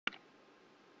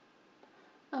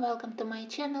Welcome to my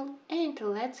channel, and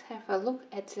let's have a look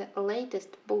at the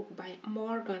latest book by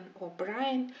Morgan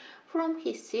O'Brien from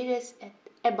his series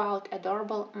about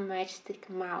adorable Matchstick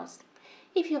mouse.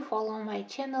 If you follow my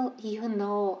channel, you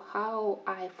know how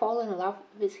I fall in love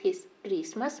with his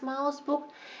Christmas mouse book,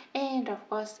 and of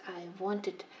course I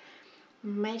wanted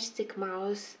Matchstick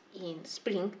mouse in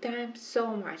springtime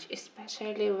so much,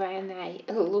 especially when I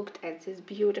looked at this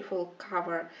beautiful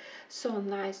cover. So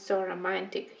nice, so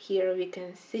romantic. Here we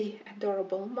can see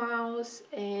adorable mouse,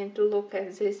 and look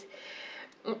at this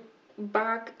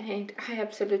bug, and I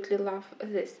absolutely love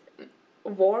this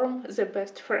worm, the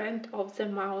best friend of the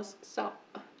mouse. So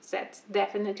that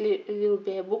definitely will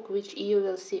be a book which you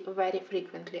will see very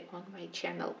frequently on my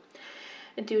channel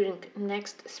during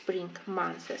next spring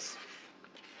months.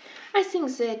 I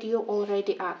think that you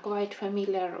already are quite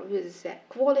familiar with the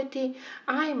quality.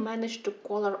 I managed to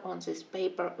color on this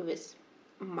paper with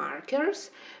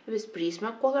markers, with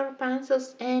Prismacolor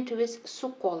pencils and with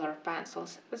Sucolor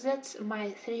pencils. That's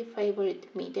my three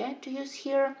favorite media to use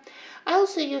here. I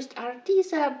also used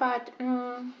Arteza, but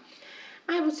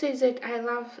I would say that I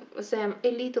love them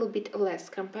a little bit less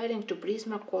comparing to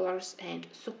Prismacolors and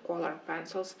Sucolor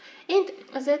pencils, and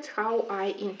that's how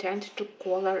I intend to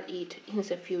color it in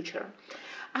the future.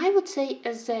 I would say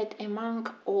that among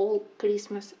all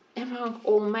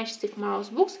Matchstick mouse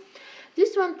books,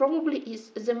 this one probably is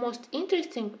the most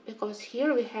interesting because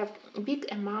here we have a big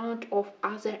amount of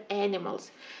other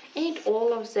animals, and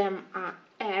all of them are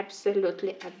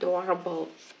absolutely adorable,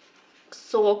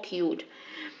 so cute.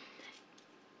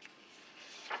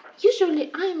 Usually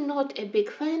I'm not a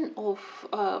big fan of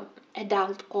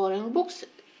adult coloring books,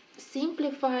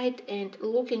 simplified and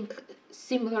looking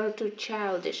similar to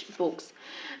childish books,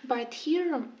 but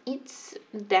here it's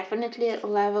definitely a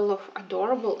level of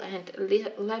adorable and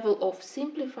level of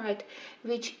simplified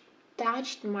which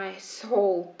touched my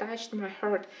soul, touched my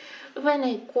heart. When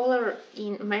I color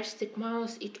in Matchstick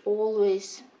mouse, it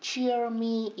always cheers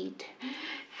me, it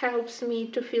helps me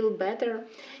to feel better,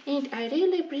 and I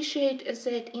really appreciate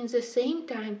that in the same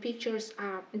time pictures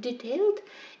are detailed,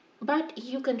 but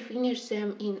you can finish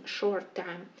them in short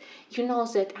time. You know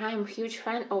that I'm a huge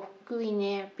fan of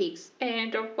Guinea pigs,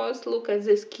 and of course look at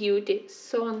this cutie,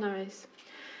 so nice,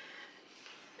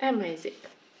 amazing,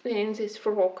 and this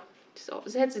frog. So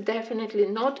that's definitely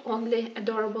not only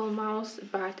adorable mouse,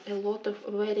 but a lot of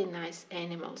very nice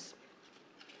animals.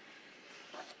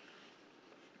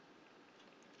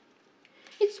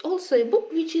 It's also a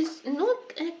book which is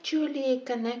not actually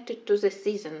connected to the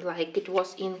season like it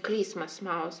was in Christmas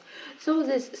mouse. So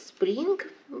this spring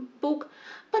book,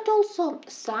 but also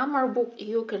summer book,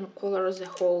 you can color the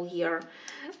whole year.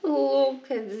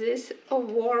 Look at this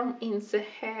worm in the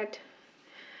head.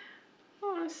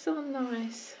 Oh, so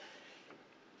nice.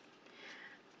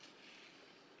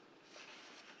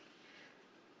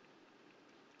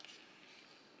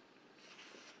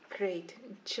 Great,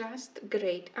 just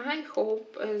great. I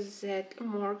hope that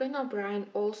Morgan O'Brien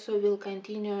also will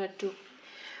continue to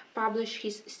publish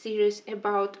his series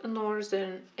about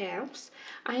northern elves.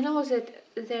 I know that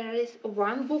there is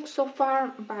one book so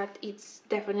far, but it's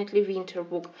definitely winter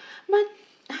book. But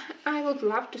I would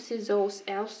love to see those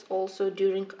elves also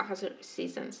during other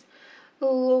seasons.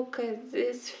 Look at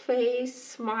this face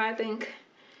smiling.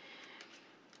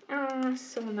 Ah,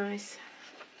 so nice.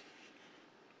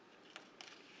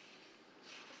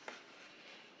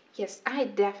 Yes, I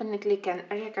definitely can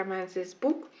recommend this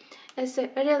book as a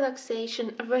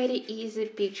relaxation, very easy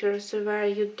pictures where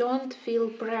you don't feel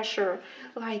pressure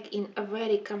like in a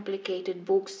very complicated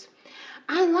books.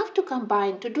 I love to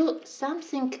combine to do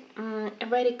something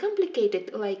very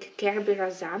complicated like Kirby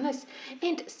Razanas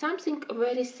and something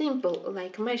very simple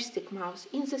like Matchstick mouse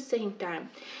in the same time.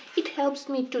 It helps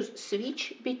me to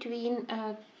switch between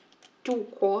two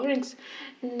colorings,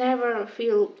 never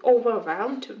feel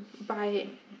overwhelmed by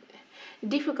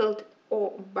difficult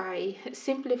or by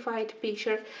simplified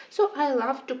picture. So I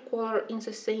love to color in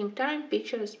the same time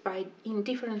pictures by in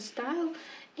different style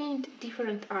and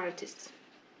different artists.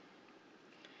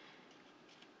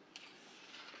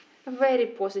 Very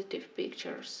positive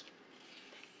pictures.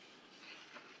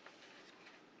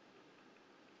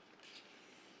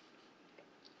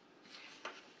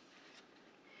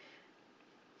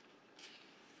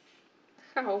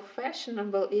 How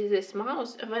fashionable is this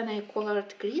mouse? When I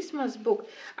colored Christmas book,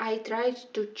 I tried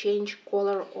to change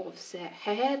color of the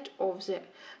head, of the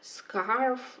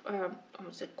scarf,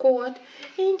 of the coat,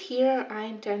 and here I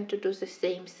intend to do the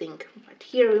same thing. But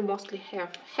here we mostly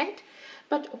have head,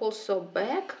 but also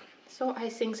back. So I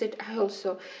think that I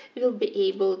also will be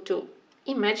able to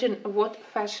imagine what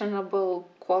fashionable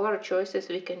color choices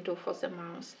we can do for the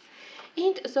mouse.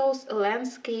 And those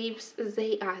landscapes,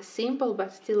 they are simple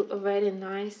but still very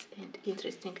nice and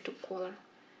interesting to color.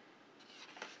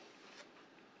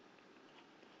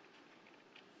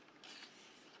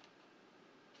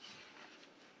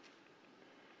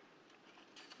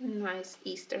 Nice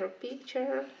Easter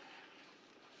picture.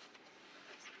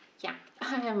 Yeah,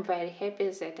 I am very happy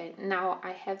that now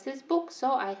I have this book,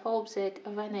 so I hope that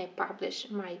when I publish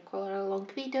my color along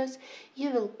videos, you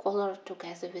will color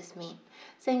together with me.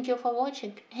 Thank you for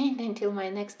watching, and until my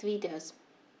next videos.